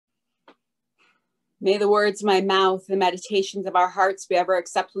May the words of my mouth, the meditations of our hearts be ever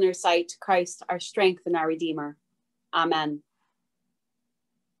acceptable in your sight, Christ, our strength and our Redeemer. Amen.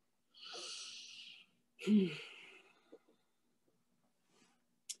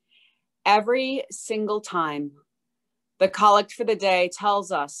 Every single time the collect for the day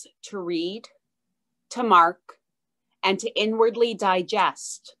tells us to read, to mark, and to inwardly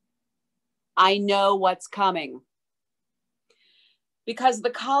digest, I know what's coming. Because the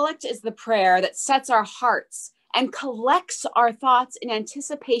collect is the prayer that sets our hearts and collects our thoughts in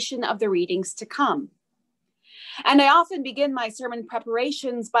anticipation of the readings to come. And I often begin my sermon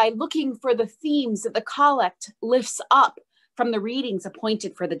preparations by looking for the themes that the collect lifts up from the readings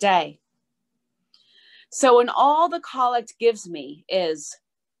appointed for the day. So when all the collect gives me is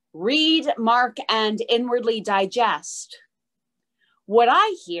read, mark, and inwardly digest, what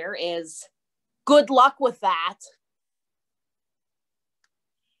I hear is, good luck with that.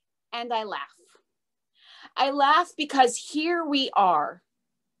 And I laugh. I laugh because here we are.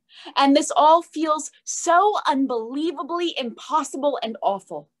 And this all feels so unbelievably impossible and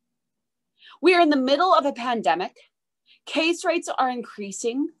awful. We are in the middle of a pandemic. Case rates are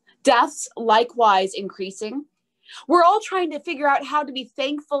increasing. Deaths likewise increasing. We're all trying to figure out how to be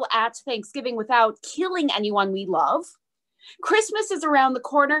thankful at Thanksgiving without killing anyone we love. Christmas is around the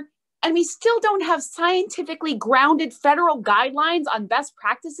corner, and we still don't have scientifically grounded federal guidelines on best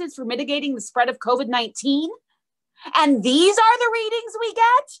practices for mitigating the spread of COVID-19. And these are the readings we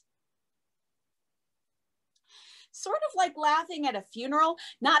get? Sort of like laughing at a funeral,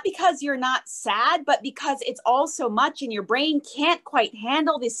 not because you're not sad, but because it's all so much and your brain can't quite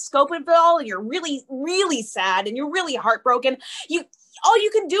handle the scope of it all, and you're really, really sad and you're really heartbroken. All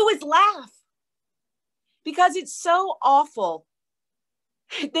you can do is laugh because it's so awful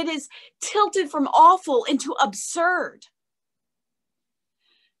that is tilted from awful into absurd.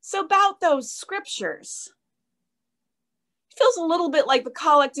 So about those scriptures, it feels a little bit like the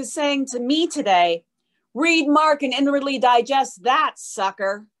collect is saying to me today, read, mark, and inwardly digest that,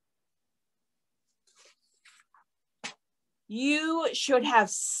 sucker. You should have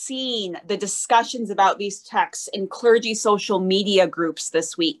seen the discussions about these texts in clergy social media groups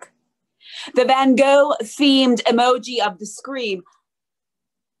this week. The Van Gogh themed emoji of the scream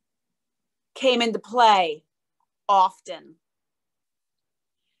came into play often.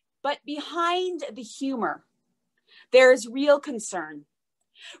 But behind the humor, there is real concern.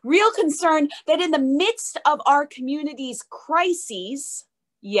 Real concern that in the midst of our community's crises,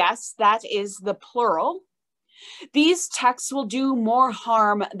 yes, that is the plural, these texts will do more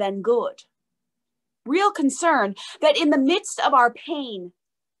harm than good. Real concern that in the midst of our pain,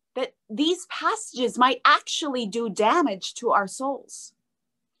 that these passages might actually do damage to our souls.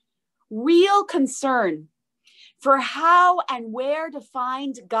 Real concern for how and where to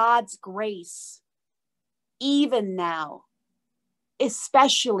find God's grace, even now.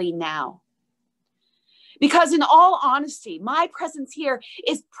 Especially now. Because in all honesty, my presence here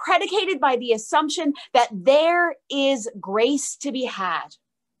is predicated by the assumption that there is grace to be had,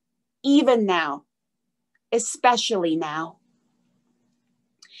 even now, especially now.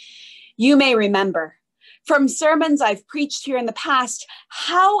 You may remember from sermons I've preached here in the past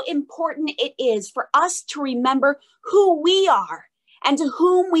how important it is for us to remember who we are and to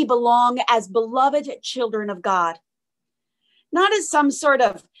whom we belong as beloved children of God. Not as some sort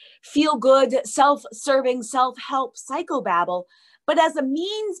of feel-good, self-serving, self-help psychobabble, but as a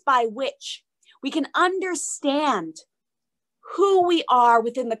means by which we can understand who we are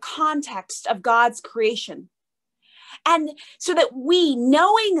within the context of God's creation. And so that we,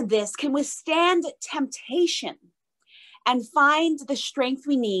 knowing this, can withstand temptation and find the strength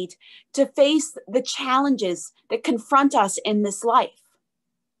we need to face the challenges that confront us in this life.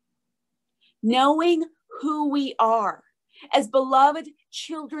 Knowing who we are as beloved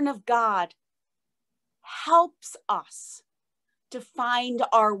children of God helps us to find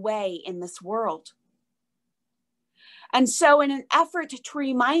our way in this world. And so in an effort to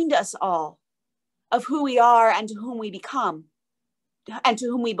remind us all of who we are and to whom we become and to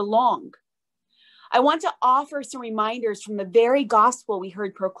whom we belong, I want to offer some reminders from the very gospel we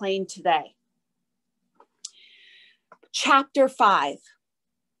heard proclaimed today. Chapter 5.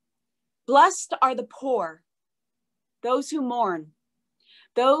 Blessed are the poor, those who mourn,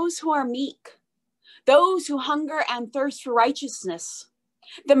 those who are meek, those who hunger and thirst for righteousness,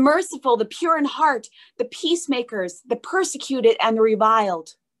 the merciful, the pure in heart, the peacemakers, the persecuted and the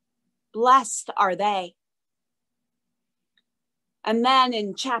reviled. Blessed are they. And then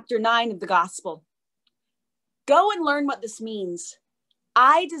in chapter 9 of the gospel, go and learn what this means.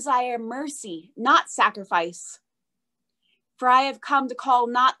 I desire mercy, not sacrifice. For I have come to call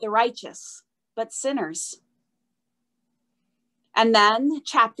not the righteous, but sinners. And then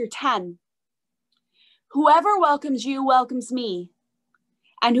chapter 10, whoever welcomes you welcomes me,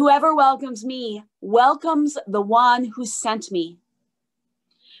 and whoever welcomes me welcomes the one who sent me.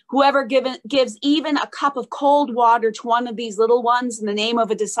 Whoever gives even a cup of cold water to one of these little ones in the name of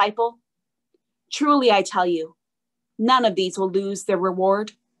a disciple, truly I tell you, none of these will lose their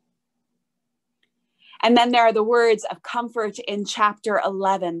reward. And then there are the words of comfort in chapter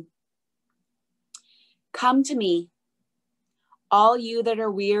 11. Come to me, all you that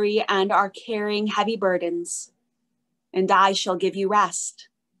are weary and are carrying heavy burdens, and I shall give you rest.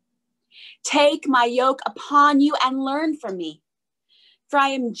 Take my yoke upon you and learn from me, for I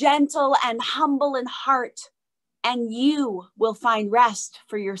am gentle and humble in heart, and you will find rest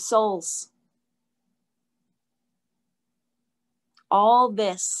for your souls. All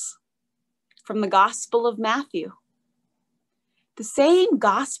this from the Gospel of Matthew, the same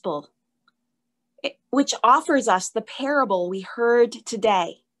gospel which offers us the parable we heard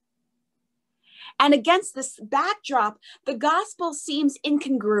today. And against this backdrop, the gospel seems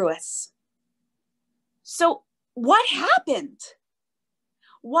incongruous. So what happened?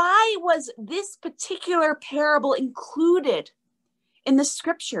 Why was this particular parable included in the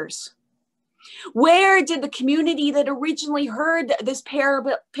scriptures? Where did the community that originally heard this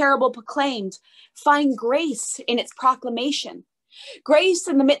parable proclaimed find grace in its proclamation? Grace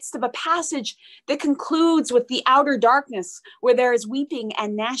in the midst of a passage that concludes with the outer darkness where there is weeping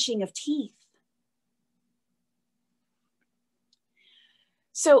and gnashing of teeth.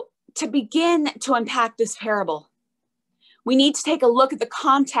 So to begin to unpack this parable, we need to take a look at the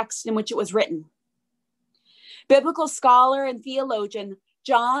context in which it was written. Biblical scholar and theologian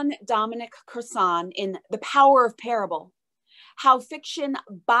John Dominic Crossan in The Power of Parable, How Fiction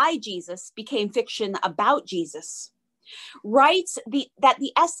by Jesus Became Fiction About Jesus, writes that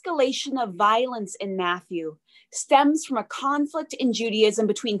the escalation of violence in Matthew stems from a conflict in Judaism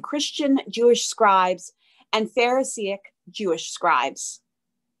between Christian Jewish scribes and Pharisaic Jewish scribes.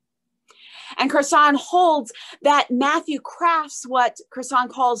 And Crossan holds that Matthew crafts what Crossan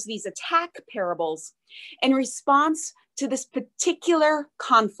calls these attack parables in response to this particular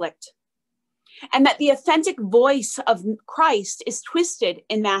conflict, and that the authentic voice of Christ is twisted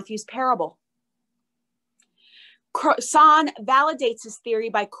in Matthew's parable. Crossan validates his theory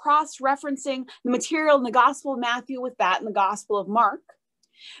by cross-referencing the material in the Gospel of Matthew with that in the Gospel of Mark.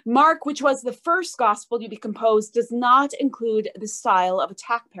 Mark, which was the first gospel to be composed, does not include the style of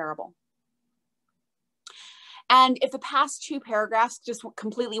attack parable. And if the past two paragraphs just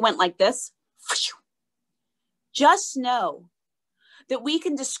completely went like this, just know that we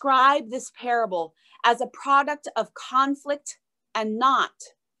can describe this parable as a product of conflict and not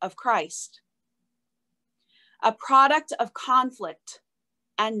of Christ. A product of conflict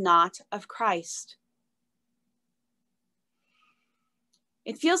and not of Christ.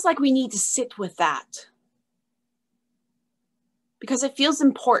 It feels like we need to sit with that because it feels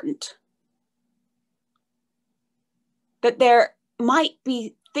important that there might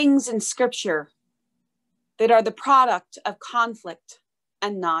be things in Scripture that are the product of conflict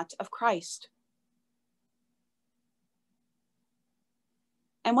and not of Christ.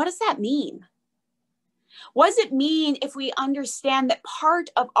 And what does that mean? What does it mean if we understand that part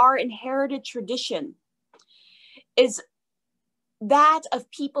of our inherited tradition is that of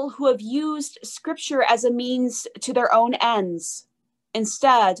people who have used Scripture as a means to their own ends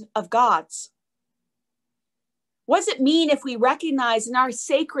instead of God's? What does it mean if we recognize in our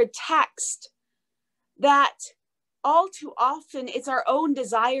sacred text that all too often it's our own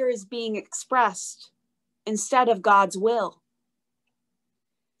desires being expressed instead of God's will?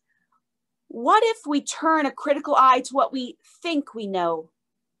 What if we turn a critical eye to what we think we know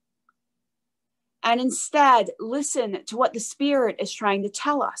and instead listen to what the Spirit is trying to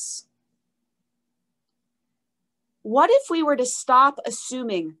tell us? What if we were to stop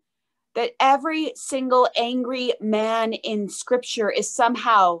assuming that every single angry man in Scripture is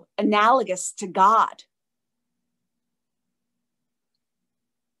somehow analogous to God?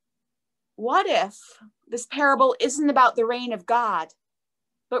 What if this parable isn't about the reign of God,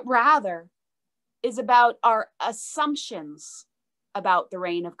 but rather is about our assumptions about the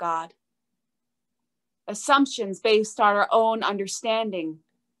reign of God? Assumptions based on our own understanding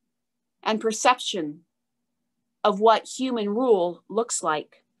and perception of what human rule looks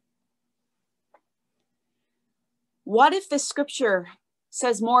like. What if this Scripture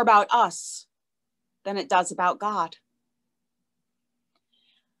says more about us than it does about God?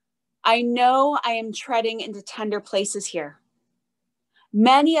 I know I am treading into tender places here.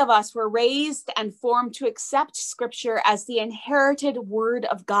 Many of us were raised and formed to accept Scripture as the inherited word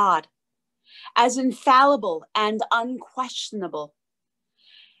of God. as infallible and unquestionable.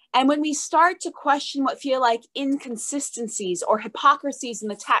 And when we start to question what feel like inconsistencies or hypocrisies in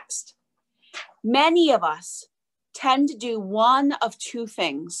the text, many of us tend to do one of two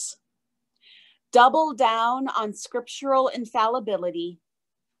things: double down on scriptural infallibility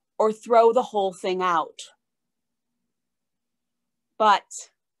or throw the whole thing out. But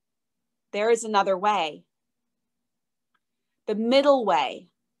there is another way, the middle way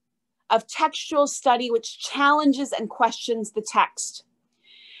of textual study, which challenges and questions the text.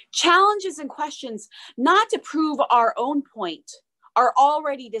 Challenges and questions not to prove our own point, our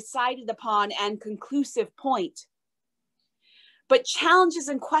already decided upon and conclusive point, but challenges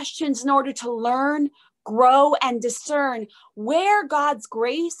and questions in order to learn, grow, and discern where God's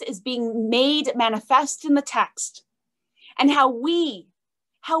grace is being made manifest in the text, and how we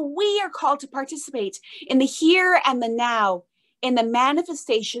are called to participate in the here and the now, in the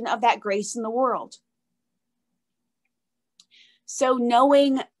manifestation of that grace in the world. So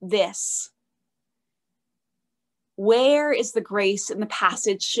knowing this, where is the grace in the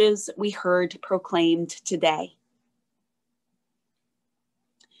passages we heard proclaimed today?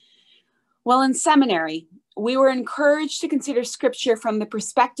 Well, in seminary, we were encouraged to consider scripture from the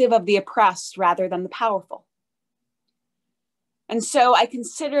perspective of the oppressed rather than the powerful. And so I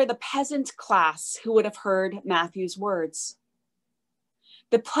consider the peasant class who would have heard Matthew's words.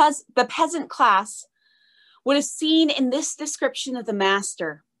 The peasant class would have seen in this description of the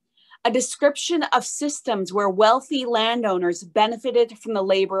master a description of systems where wealthy landowners benefited from the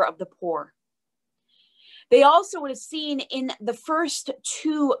labor of the poor. They also would have seen in the first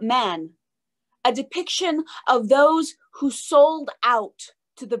two men a depiction of those who sold out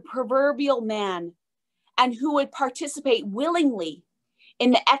to the proverbial man and who would participate willingly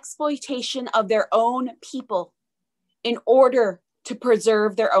in the exploitation of their own people in order to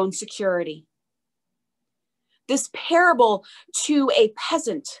preserve their own security. This parable to a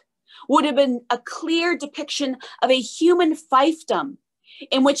peasant would have been a clear depiction of a human fiefdom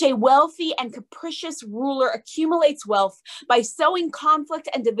in which a wealthy and capricious ruler accumulates wealth by sowing conflict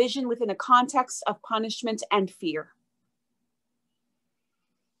and division within a context of punishment and fear.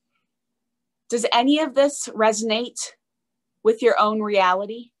 Does any of this resonate with your own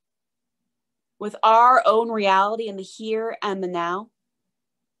reality? With our own reality in the here and the now?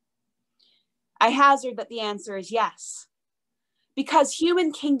 I hazard that the answer is yes. Because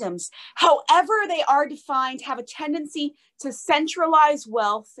human kingdoms, however they are defined, have a tendency to centralize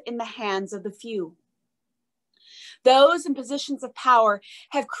wealth in the hands of the few. Those in positions of power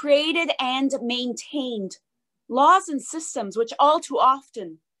have created and maintained laws and systems which all too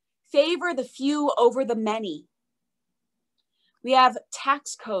often favor the few over the many. We have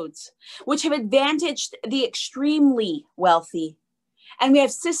tax codes which have advantaged the extremely wealthy. And we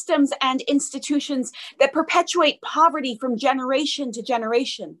have systems and institutions that perpetuate poverty from generation to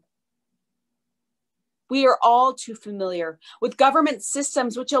generation. We are all too familiar with government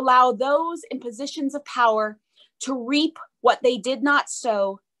systems which allow those in positions of power to reap what they did not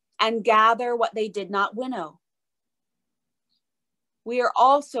sow and gather what they did not winnow. We are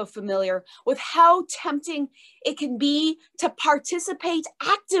also familiar with how tempting it can be to participate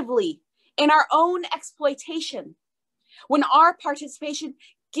actively in our own exploitation, when our participation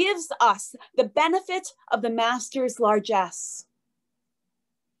gives us the benefit of the master's largesse.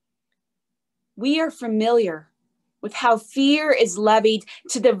 We are familiar with how fear is levied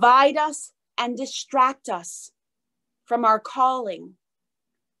to divide us and distract us from our calling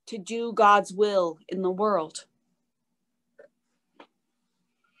to do God's will in the world.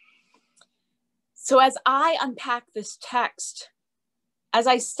 So as I unpack this text, as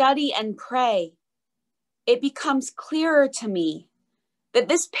I study and pray, it becomes clearer to me that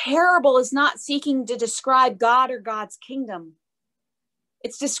this parable is not seeking to describe God or God's kingdom.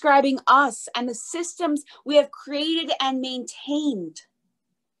 It's describing us and the systems we have created and maintained.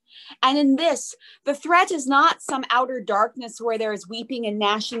 And in this, the threat is not some outer darkness where there is weeping and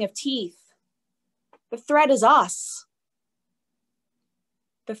gnashing of teeth. The threat is us.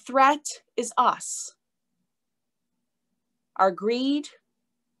 The threat is us. Our greed,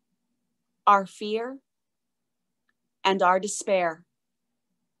 our fear, and our despair.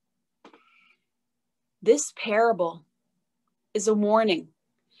 This parable is a warning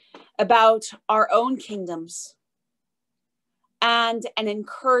about our own kingdoms and an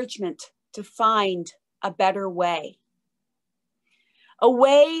encouragement to find a better way. A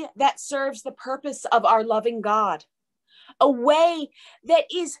way that serves the purpose of our loving God. A way that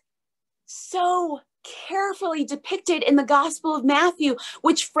is so carefully depicted in the Gospel of Matthew,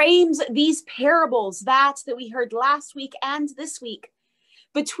 which frames these parables that we heard last week and this week,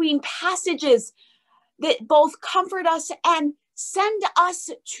 between passages that both comfort us and send us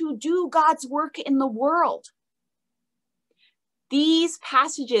to do God's work in the world. These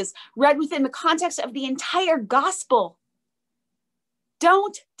passages, read within the context of the entire gospel,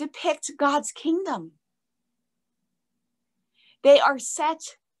 don't depict God's kingdom. They are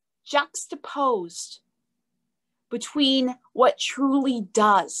set juxtaposed between what truly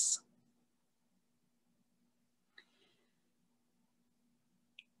does.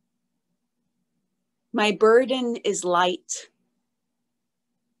 My burden is light.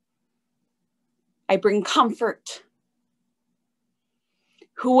 I bring comfort.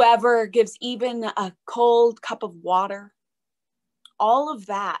 Whoever gives even a cold cup of water, all of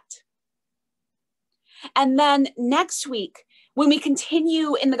that. And then next week, when we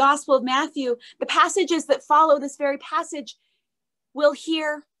continue in the Gospel of Matthew, the passages that follow this very passage, we'll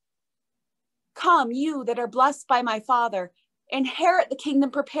hear, "Come, you that are blessed by my Father, inherit the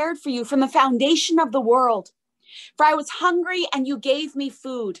kingdom prepared for you from the foundation of the world. For I was hungry and you gave me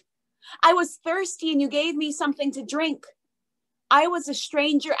food. I was thirsty and you gave me something to drink. I was a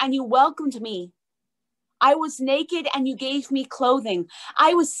stranger and you welcomed me. I was naked and you gave me clothing.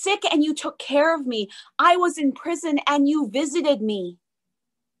 I was sick and you took care of me. I was in prison and you visited me."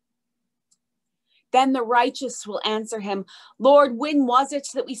 Then the righteous will answer him, "Lord, when was it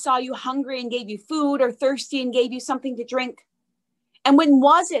that we saw you hungry and gave you food, or thirsty and gave you something to drink? And when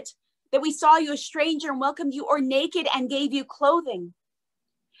was it that we saw you a stranger and welcomed you, or naked and gave you clothing?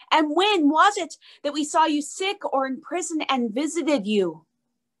 And when was it that we saw you sick or in prison and visited you?"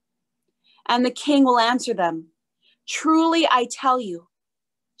 And the king will answer them, "Truly I tell you,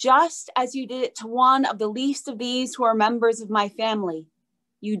 just as you did it to one of the least of these who are members of my family,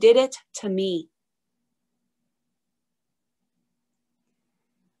 you did it to me."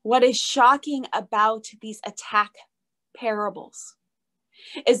 What is shocking about these attack parables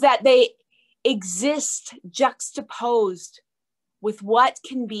is that they exist juxtaposed with what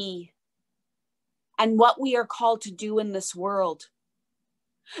can be and what we are called to do in this world.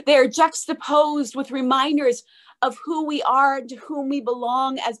 They are juxtaposed with reminders of who we are and to whom we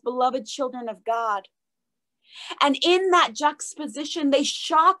belong as beloved children of God. And in that juxtaposition, they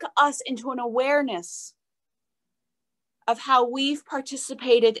shock us into an awareness of how we've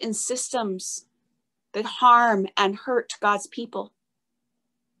participated in systems that harm and hurt God's people.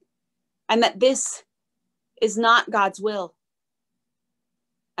 And that this is not God's will.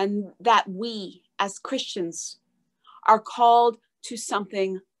 And that we, as Christians, are called to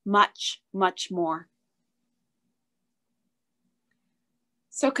something much, much more.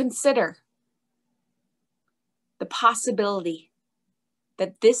 So consider the possibility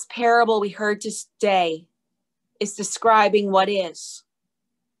that this parable we heard today is describing what is,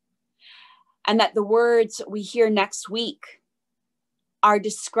 and that the words we hear next week are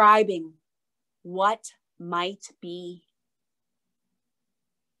describing what might be.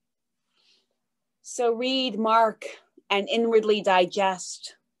 So read, mark, and inwardly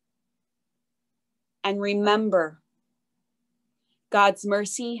digest. And remember, God's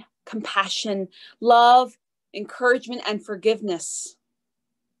mercy, compassion, love, encouragement, and forgiveness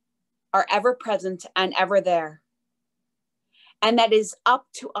are ever present and ever there. And that is up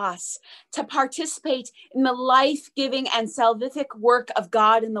to us to participate in the life-giving and salvific work of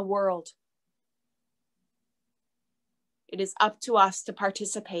God in the world. It is up to us to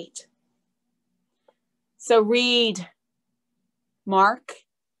participate. So read, mark,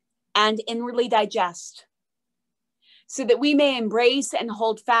 and inwardly digest, so that we may embrace and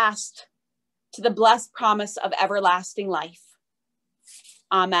hold fast to the blessed promise of everlasting life.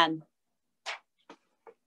 Amen.